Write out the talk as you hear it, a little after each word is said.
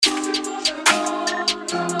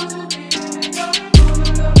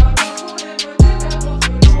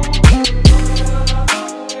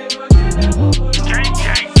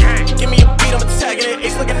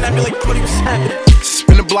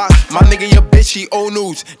block, my nigga, your bitch, she old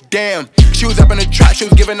news. Damn, she was up in the trap, she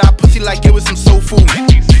was giving out pussy like it was some soul food.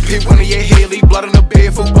 Pick one of your hair, leave blood on the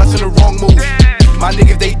bed for busting the wrong move. My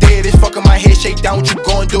niggas, they dead, it's fucking my head, Shakedown, what you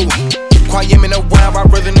gon' do? Quiet in the wild, I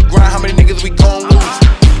Rizzle in the grind, how many niggas we gon' lose?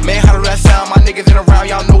 Man, how do that sound? My niggas in around,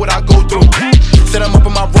 y'all know what I go through. Sit I'm up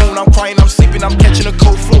in my room, I'm crying, I'm sleeping, I'm catching a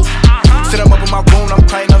cold flu. Sit I'm up in my room, I'm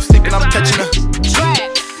crying, I'm sleeping, I'm catching a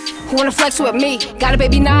Who wanna flex with me? Got a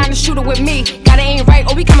baby 9 and shoot it with me. Got it ain't right,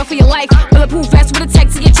 oh we coming for your life. Bulletproof vest with a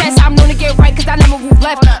text to your chest. I'm known to get right cause I never move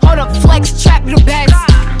left. Hold up, flex, trap, you the best.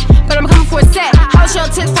 But I'm coming for a set. House your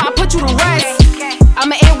tits before I put you to rest.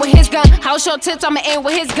 I'ma aim with his gun. House your tits, I'ma aim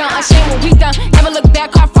with his gun. Ashamed what we done. Never look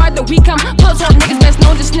back, how far we come. Close up niggas, best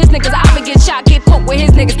known to snitch niggas. I been get shot, get poked with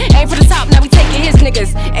his niggas. Aim for the top, now we taking his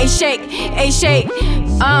niggas. A-shake,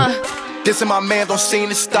 This and my man don't seem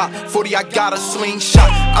to stop. 40, I got a slingshot.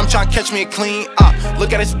 I'm tryna catch me a clean up.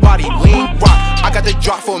 Look at his body, lean rock. I got the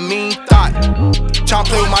drop for a mean thought. Tryna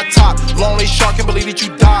play with my top. Lonely shark, can't believe that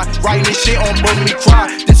you died. Writing this shit on bro, me cry.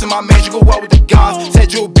 This is my man, you go out with the guys.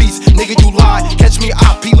 Said you a beast, nigga, you lie. Catch me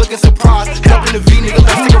op, he looking surprised. Jump in the V, nigga,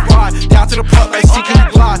 let's take a ride. Down to the park, like see, can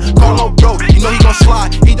you glide? Call no bro, you know he gon'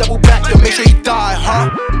 slide. He double back to make sure he die,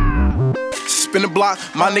 huh? Spin the block,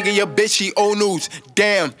 my nigga, your bitch, she old news.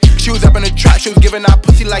 Damn, she was up in the trap, she was giving out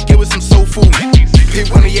pussy like it was some soul food. Pick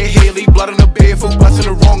one of your hair, leave blood on the bed for busting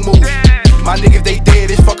the wrong move. My niggas, they dead,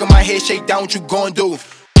 it's fucking my head, Shakedown, what you gon' do?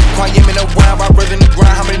 Quiet in the wild, I Rizzle in the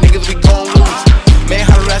grind, how many niggas we gon' lose? Man,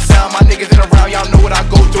 how do that sound? My niggas in around, y'all know what I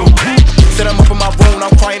go through. Sit I'm up in my room,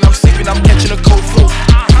 I'm crying, I'm sleeping, I'm catching a cold flu.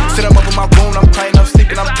 Sit I'm up in my room, I'm crying, I'm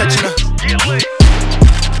sleeping, I'm catching a